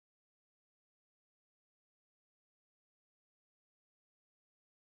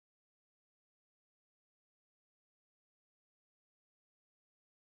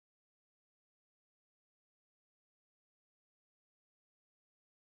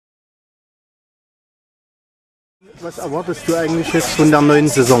Was erwartest du eigentlich jetzt von der neuen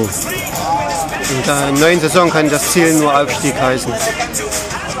Saison? In der neuen Saison kann das Ziel nur Aufstieg heißen.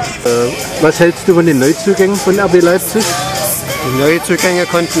 Was hältst du von den Neuzugängen von RB Leipzig? Die Neuzugänge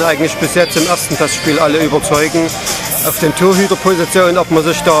konnten eigentlich bis jetzt im ersten Testspiel alle überzeugen. Auf den Torhüterpositionen, ob man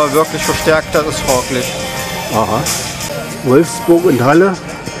sich da wirklich verstärkt hat, ist fraglich. Aha. Wolfsburg und Halle,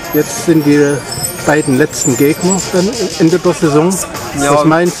 jetzt sind die beiden letzten Gegner dann Ende der Saison. Ja. Was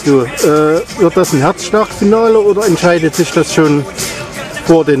meinst du? Wird das ein Herzschlagfinale oder entscheidet sich das schon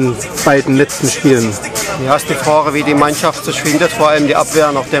vor den beiden letzten Spielen? Ja, ist die Frage, wie die Mannschaft sich findet, vor allem die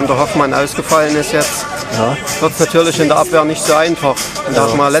Abwehr, nachdem der Hoffmann ausgefallen ist jetzt. Ja. Wird es natürlich in der Abwehr nicht so einfach. Und da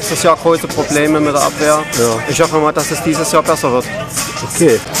hatten wir letztes Jahr große Probleme mit der Abwehr. Ja. Ich hoffe mal, dass es dieses Jahr besser wird.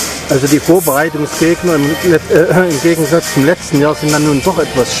 Okay. Also die Vorbereitungsgegner im Gegensatz zum letzten Jahr sind dann nun doch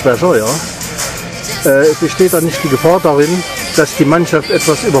etwas schwächer, ja? Besteht da nicht die Gefahr darin, dass die Mannschaft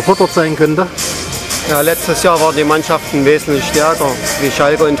etwas überfordert sein könnte? Ja, letztes Jahr waren die Mannschaften wesentlich stärker, wie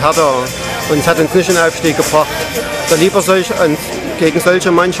Schalke und Hertha. Und es hat uns nicht in den Aufstieg gebracht. Da lieber gegen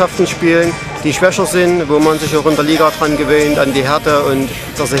solche Mannschaften spielen, die schwächer sind, wo man sich auch in der Liga dran gewöhnt, an die Härte und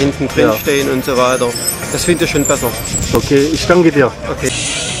dass sie hinten drin stehen und so weiter. Das finde ich schon besser. Okay, ich danke dir. Okay.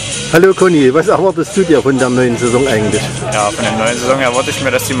 Hallo Conny, was erwartest du dir von der neuen Saison eigentlich? Ja, von der neuen Saison erwarte ich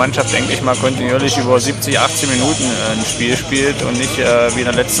mir, dass die Mannschaft endlich mal kontinuierlich über 70, 80 Minuten ein Spiel spielt und nicht wie in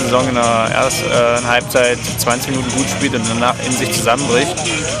der letzten Saison in der ersten Halbzeit 20 Minuten gut spielt und danach in sich zusammenbricht.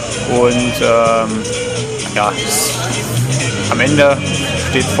 Und am Ende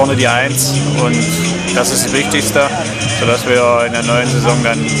steht vorne die 1 und das ist das Wichtigste, sodass wir in der neuen Saison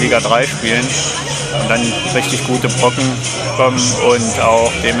dann Liga 3 spielen und dann richtig gute Brocken kommen und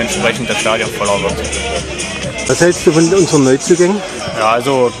auch dementsprechend das Stadion voller wird. Was hältst du von unseren Neuzugängen? Ja,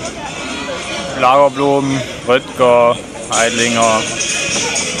 also Lagerblom, Röttger, Eidlinger,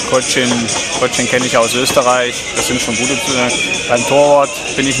 Kotschin kenne ich aus Österreich, das sind schon gute Zugänge. Beim Torwart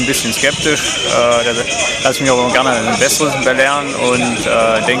bin ich ein bisschen skeptisch, lasse mich aber gerne ein besseres belehren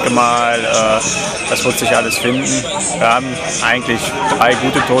und denke mal, das wird sich alles finden. Wir haben eigentlich 3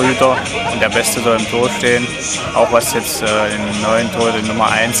 gute Torhüter und der Beste soll im Tor stehen, auch was jetzt den neuen Torhüter, den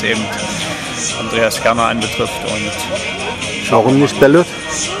Nummer 1 eben Andreas Gerner anbetrifft. Und warum nicht Bellot?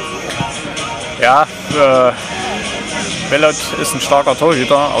 Ja, Bellot ist ein starker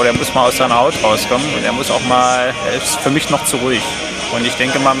Torhüter, aber der muss mal aus seiner Haut rauskommen und er ist für mich noch zu ruhig. Und ich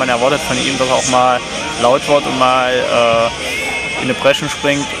denke mal, man erwartet von ihm, dass er auch mal laut wird und mal in eine Breschen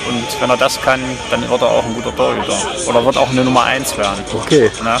springt. Und wenn er das kann, dann wird er auch ein guter Torhüter. Oder wird auch eine Nummer 1 werden.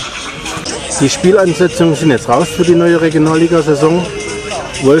 Okay. Na? Die Spielansetzungen sind jetzt raus für die neue Regionalligasaison.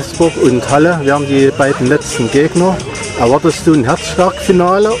 Wolfsburg und Halle werden die beiden letzten Gegner. Erwartest du ein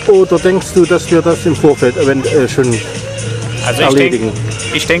Herzschlagfinale oder denkst du, dass wir das im Vorfeld eventuell schon erledigen?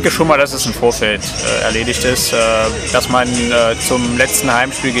 Ich denke schon mal, dass es im Vorfeld erledigt ist, dass man zum letzten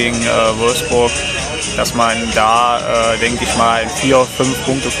Heimspiel gegen Wolfsburg, dass man da, denke ich mal, 4, 5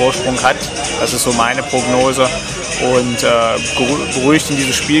 Punkte Vorsprung hat. Das ist so meine Prognose und beruhigt in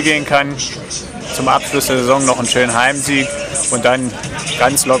dieses Spiel gehen kann. Zum Abschluss der Saison noch einen schönen Heimsieg und dann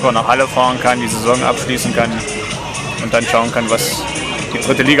ganz locker nach Halle fahren kann, die Saison abschließen kann und dann schauen kann, was die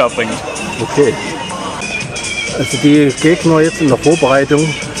 3. Liga bringt. Okay. Also die Gegner jetzt in der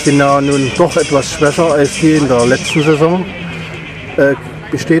Vorbereitung sind ja nun doch etwas schwächer als die in der letzten Saison.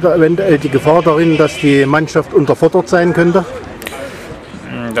 Besteht da eventuell die Gefahr darin, dass die Mannschaft unterfordert sein könnte?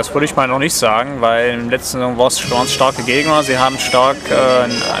 Das würde ich mal noch nicht sagen, weil in der letzten Saison waren es starke Gegner. Sie haben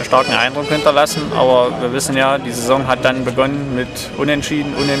einen starken Eindruck hinterlassen, aber wir wissen ja, die Saison hat dann begonnen mit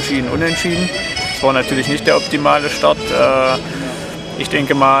Unentschieden. Das war natürlich nicht der optimale Start. Ich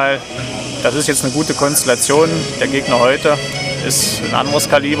denke mal, das ist jetzt eine gute Konstellation. Der Gegner heute ist ein anderes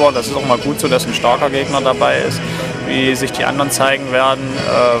Kaliber. Das ist auch mal gut so, dass ein starker Gegner dabei ist. Wie sich die anderen zeigen werden,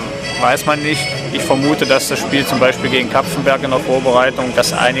 weiß man nicht. Ich vermute, dass das Spiel zum Beispiel gegen Kapfenberg in der Vorbereitung,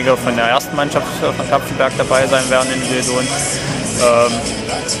 dass einige von der ersten Mannschaft von Kapfenberg dabei sein werden in Wildon.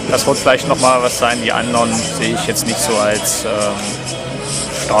 Das wird vielleicht noch mal was sein. Die anderen sehe ich jetzt nicht so als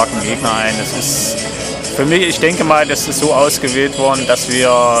starken Gegner ein. Das ist für mich, ich denke mal, das ist so ausgewählt worden, dass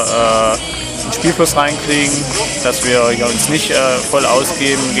wir einen Spielfluss reinkriegen, dass wir uns nicht voll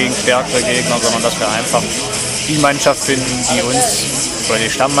ausgeben gegen stärkere Gegner, sondern dass wir einfach die Mannschaft finden, die uns, oder die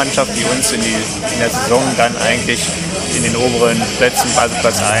Stammmannschaft, die uns in der Saison dann eigentlich in den oberen Plätzen, also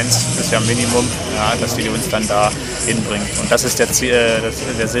Platz 1, das ist ja ein Minimum, ja, dass die uns dann da hinbringt. Und das ist der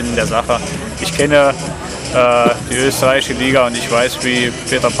Sinn der Sache. Ich kenne die österreichische Liga und ich weiß, wie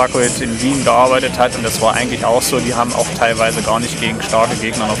Peter Pakovic in Wien gearbeitet hat und das war eigentlich auch so. Die haben auch teilweise gar nicht gegen starke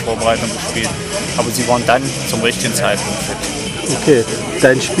Gegner in der Vorbereitung gespielt, aber sie waren dann zum richtigen Zeitpunkt fit. Okay,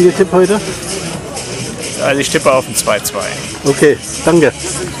 dein Spieltipp heute? Also ich tippe auf ein 2-2. Okay, danke.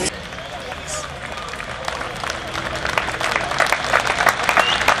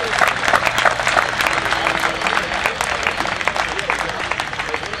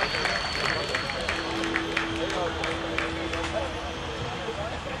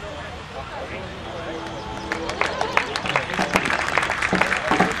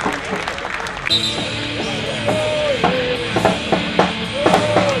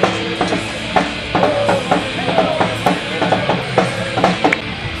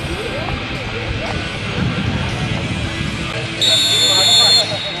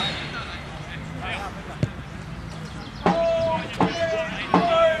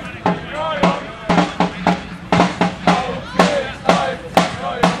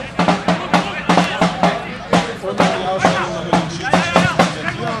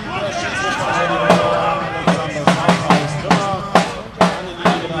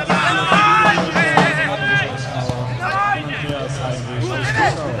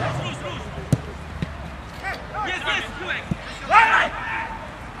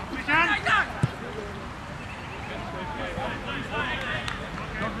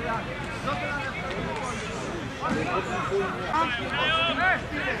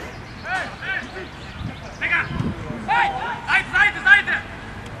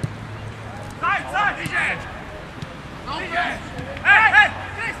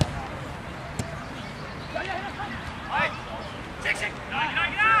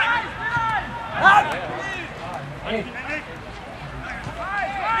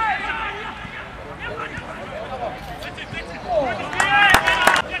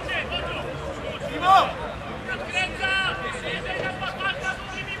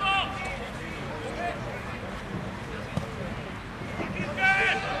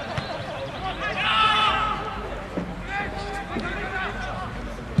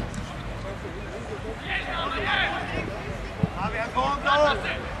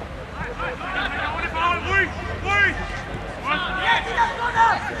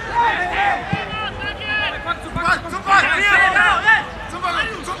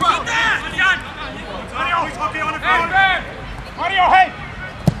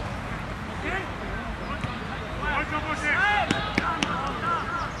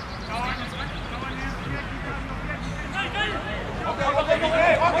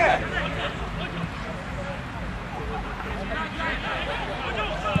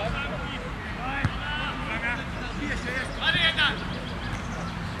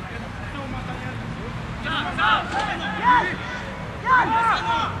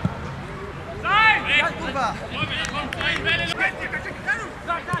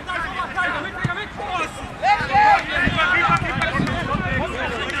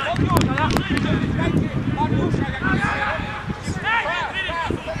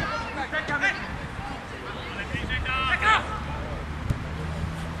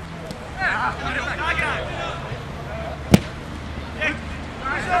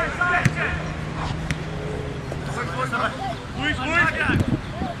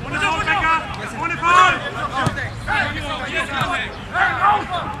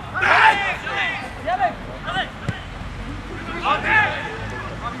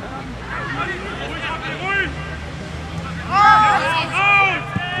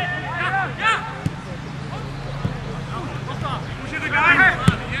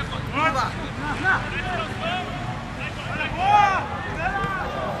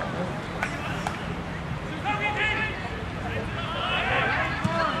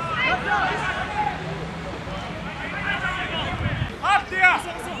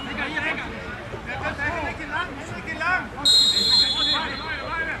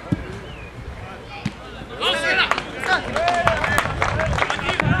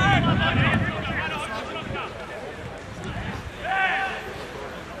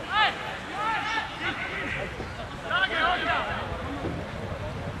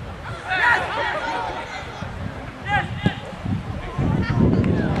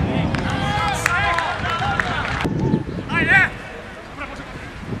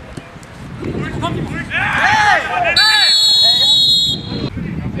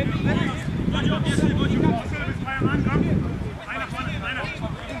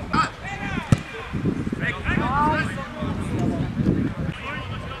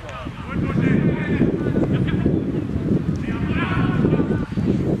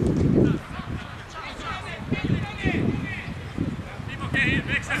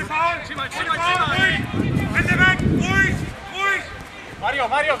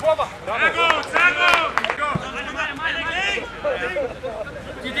 Mario, Vorwärts! Sehr gut, sehr gut!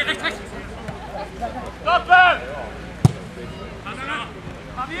 Direkt rechts! Stoppen!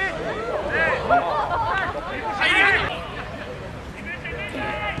 Javier!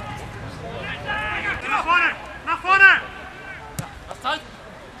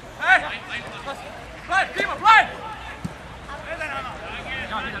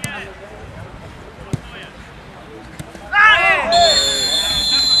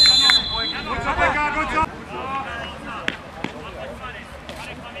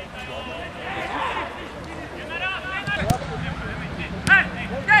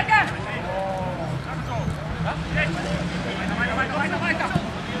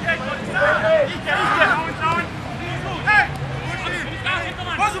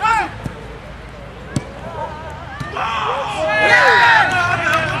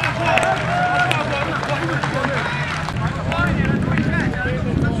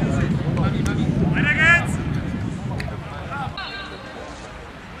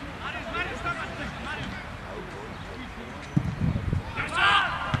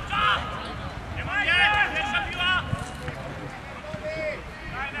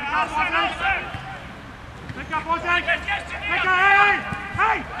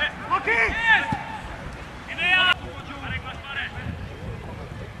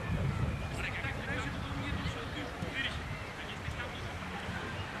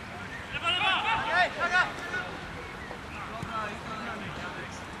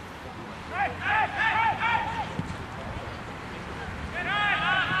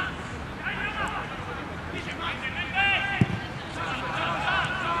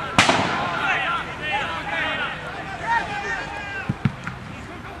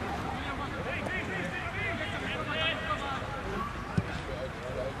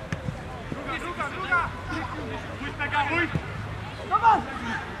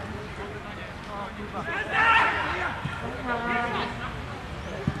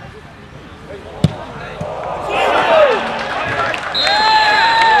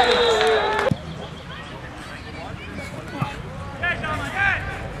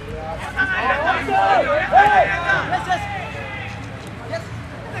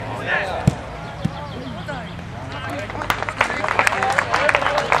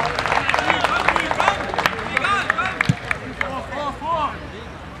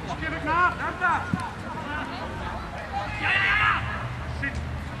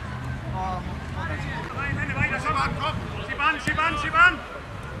 Schieb an!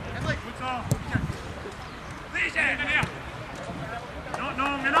 Gut so! Sicher!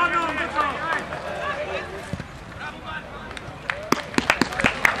 In Ordnung, gut so!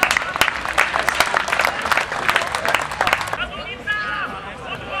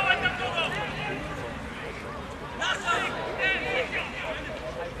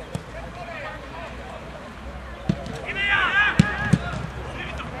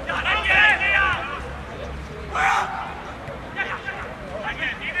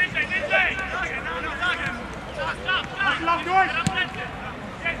 Lauf durch!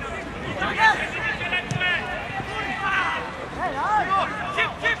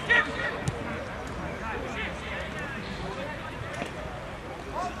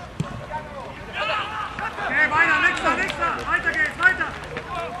 Okay, weiter, nächster! Weiter geht's, weiter!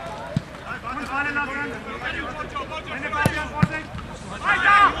 Und fallen lassen! Hände fallen, Vorsicht!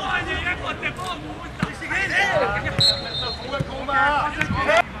 Weiter!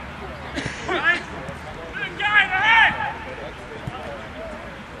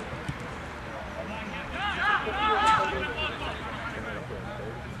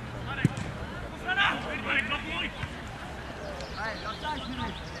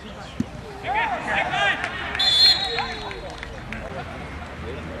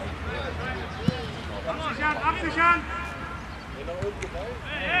 Absichern!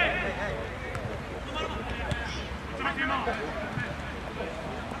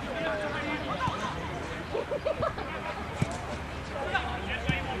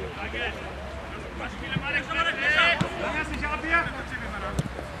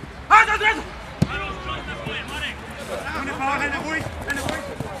 Eine Foul, Hände ruhig! Eine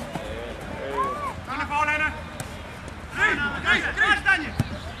Foul, Hände!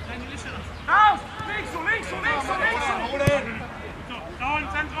 Raus! Links! So, da im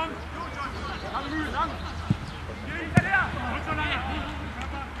Zentrum! Alle Mühe, lang! Hinterher! Und so lange!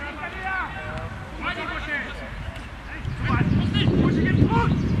 Hinterher! Weiter, Buschi! Buschi, gib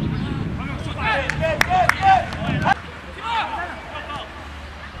Druck! Komm, super!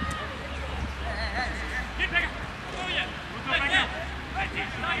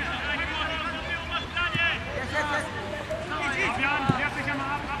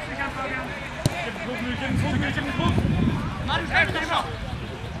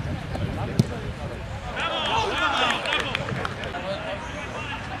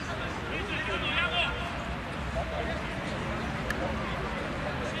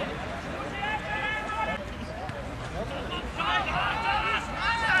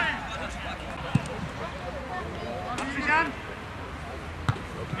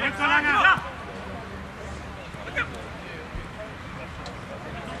 Jetzt so lange! Ja.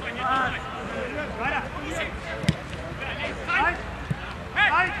 Weiter!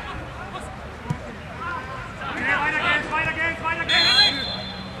 Hey! Weiter geht's!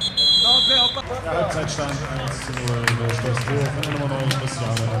 Der Halbzeitstand 1:0 durch das Tor von der Nummer 9 Christian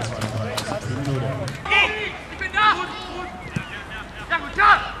in der 32. Minute. Ich bin da! Ja gut,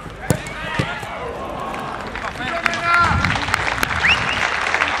 ja!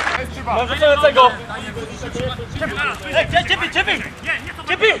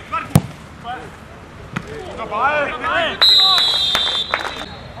 Chippi!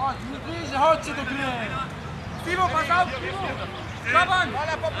 Timo, pass auf! Schabern!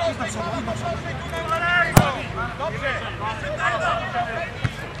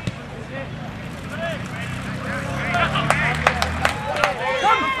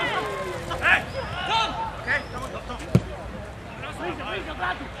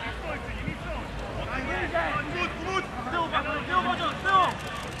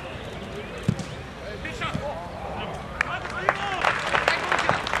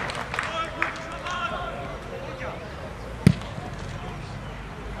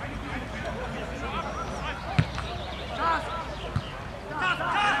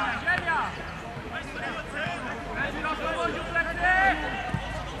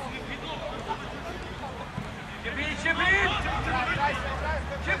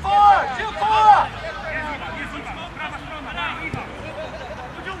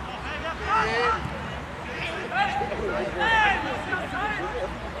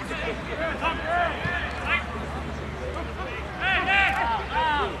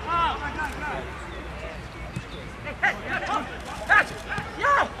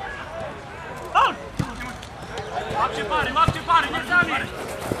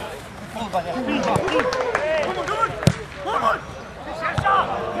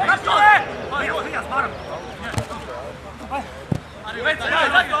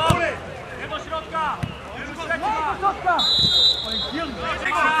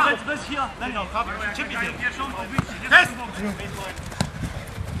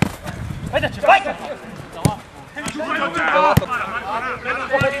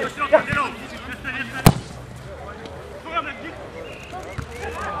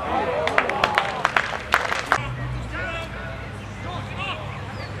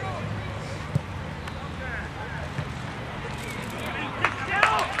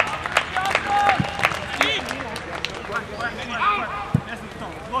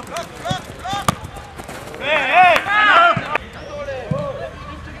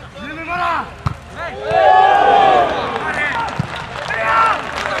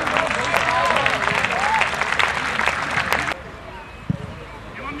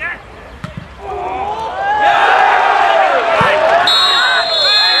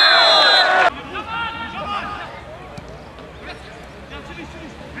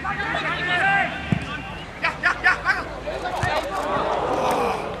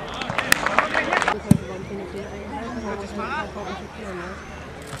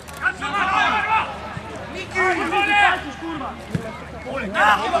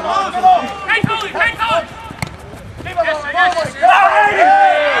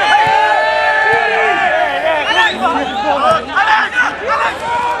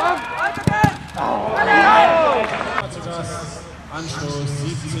 Anstoß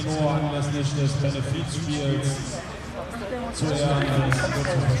 17 Uhr anlässlich des Benefizspiels zu Ehren des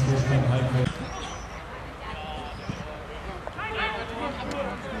kurzverstoßenen Heimwegs.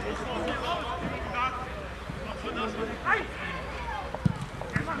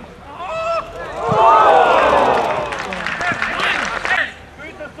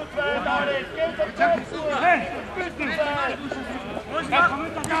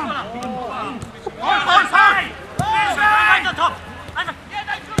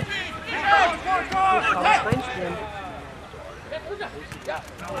 Ja.